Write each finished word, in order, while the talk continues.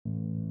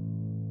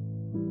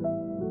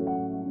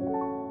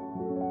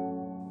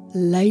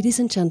Ladies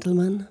and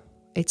gentlemen,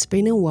 it's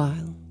been a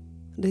while.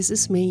 This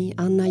is me,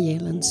 Anna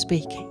Yelen,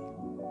 speaking.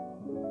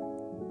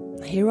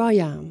 Here I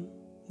am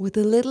with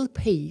a little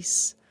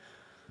piece,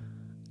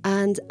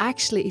 and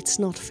actually it's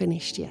not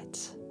finished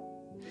yet.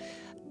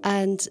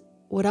 And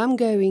what I'm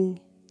going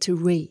to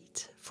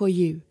read for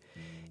you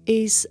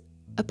is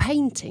a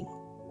painting.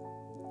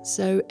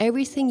 So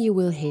everything you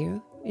will hear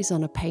is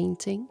on a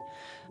painting,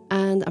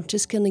 and I'm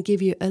just going to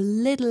give you a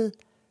little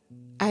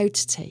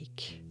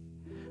outtake.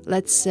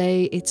 Let's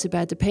say it's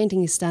about, the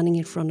painting is standing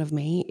in front of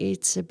me,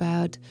 it's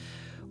about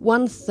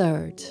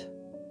 1/3,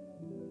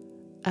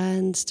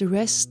 and the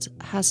rest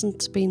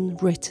hasn't been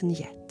written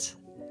yet.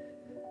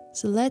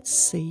 So let's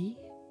see,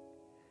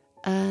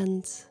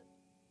 and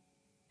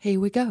here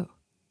we go.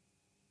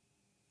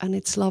 And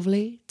it's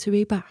lovely to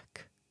be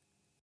back.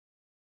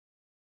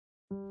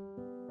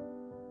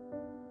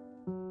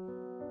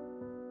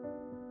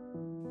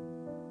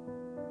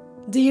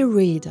 Dear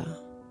reader,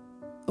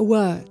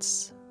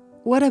 words.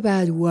 What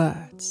about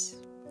words?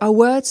 Are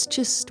words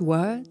just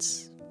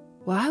words?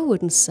 Well, I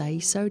wouldn't say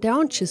so. They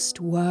aren't just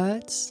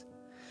words.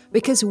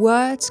 Because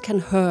words can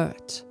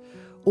hurt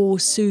or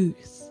soothe.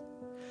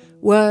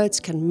 Words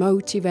can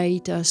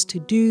motivate us to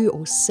do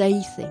or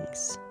say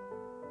things.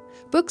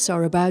 Books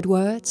are about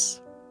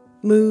words.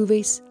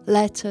 Movies,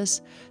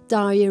 letters,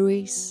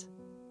 diaries.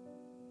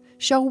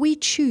 Shall we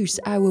choose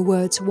our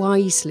words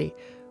wisely,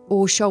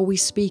 or shall we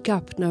speak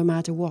up no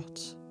matter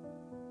what?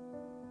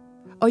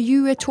 Are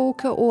you a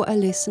talker or a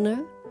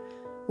listener?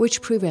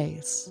 Which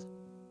prevails?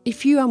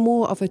 If you are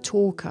more of a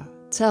talker,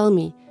 tell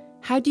me,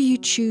 how do you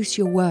choose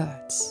your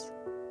words?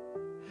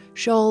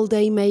 Shall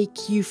they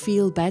make you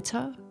feel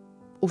better?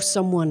 Or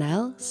someone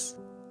else?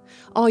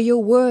 Are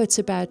your words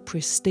about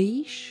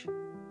prestige?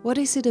 What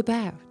is it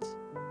about?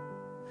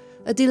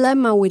 A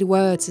dilemma with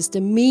words is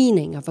the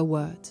meaning of a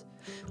word,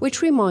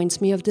 which reminds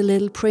me of the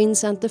little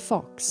prince and the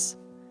fox.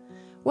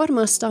 What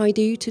must I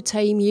do to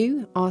tame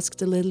you? Asked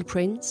the little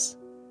prince.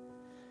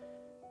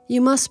 You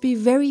must be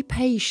very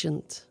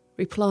patient,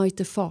 replied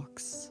the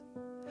fox.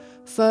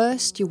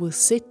 First you will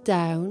sit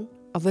down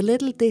of a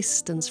little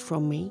distance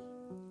from me,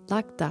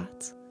 like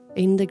that,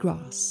 in the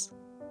grass.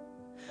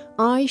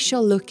 I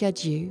shall look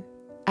at you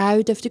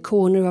out of the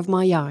corner of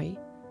my eye,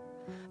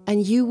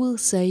 and you will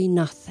say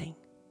nothing.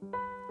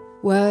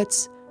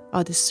 Words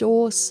are the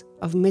source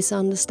of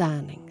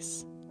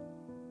misunderstandings.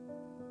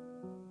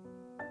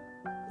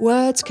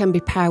 Words can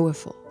be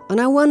powerful. And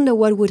I wonder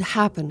what would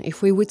happen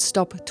if we would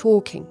stop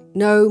talking,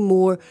 no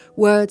more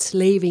words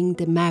leaving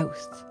the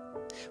mouth.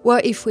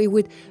 What if we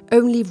would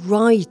only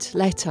write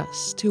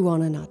letters to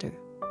one another?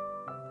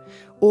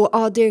 Or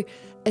are there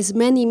as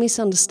many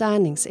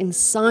misunderstandings in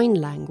sign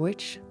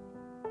language?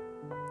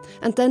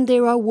 And then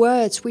there are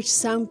words which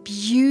sound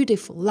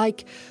beautiful,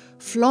 like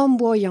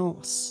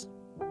flamboyance.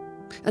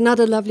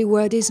 Another lovely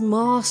word is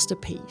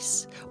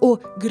masterpiece or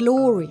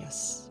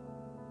glorious.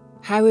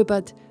 How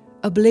about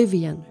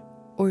oblivion?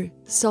 Or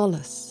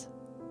solace.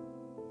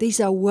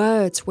 These are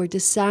words where the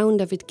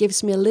sound of it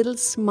gives me a little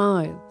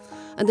smile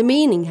and the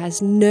meaning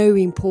has no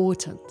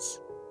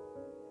importance.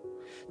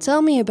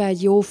 Tell me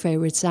about your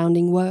favorite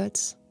sounding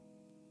words.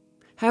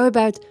 How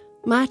about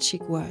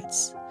magic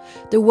words?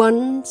 The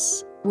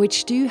ones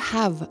which do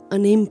have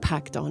an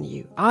impact on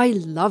you. I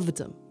love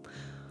them.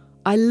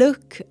 I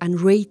look and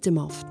read them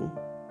often.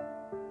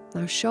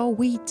 Now shall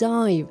we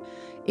dive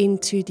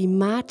into the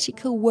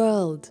magical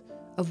world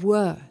of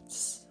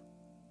words?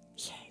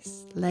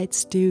 Yes,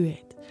 let's do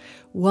it,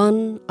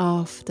 one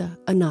after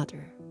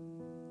another.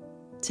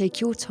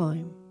 Take your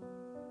time.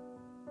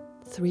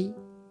 3,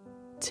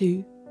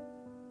 2,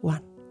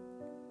 1.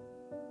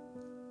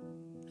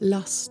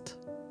 Lust.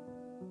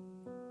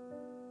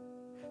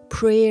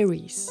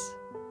 Prairies.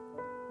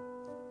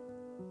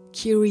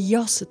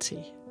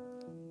 Curiosity.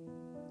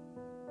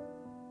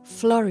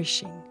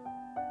 Flourishing.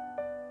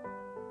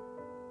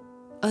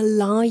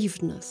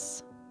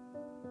 Aliveness.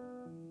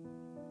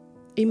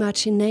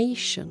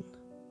 Imagination.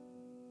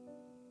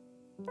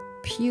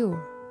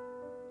 Pure.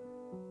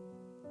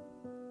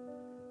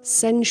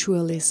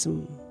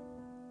 Sensualism.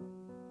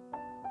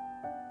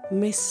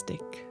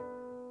 Mystic.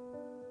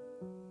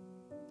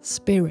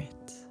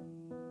 Spirit.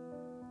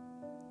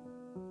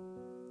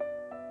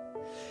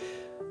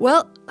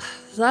 Well,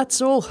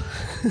 that's all.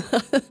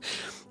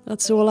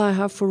 That's all I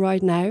have for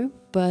right now.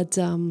 But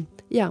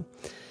yeah,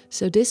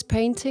 so this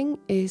painting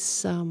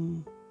is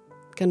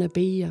gonna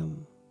be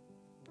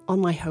on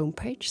my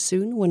homepage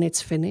soon when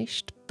it's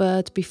finished.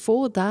 But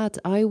before that,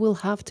 I will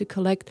have to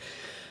collect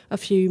a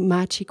few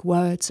magic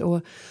words,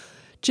 or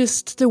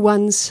just the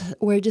ones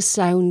where the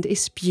sound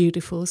is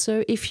beautiful.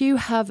 So if you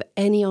have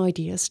any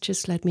ideas,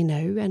 just let me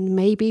know. And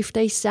maybe if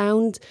they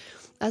sound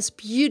as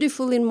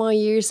beautiful in my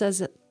ears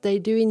as they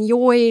do in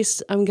your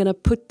ears, I'm gonna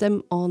put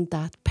them on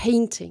that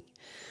painting.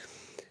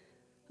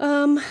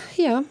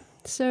 Yeah,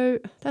 so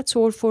that's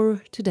all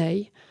for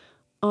today.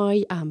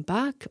 I am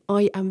back.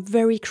 I am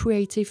very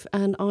creative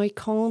and I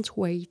can't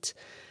wait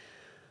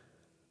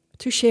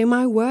to share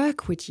my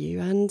work with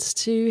you and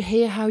to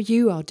hear how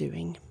you are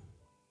doing.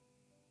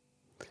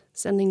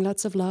 Sending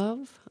lots of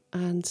love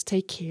and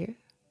take care.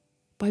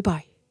 Bye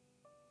bye.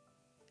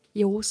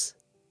 Yours,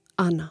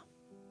 Anna.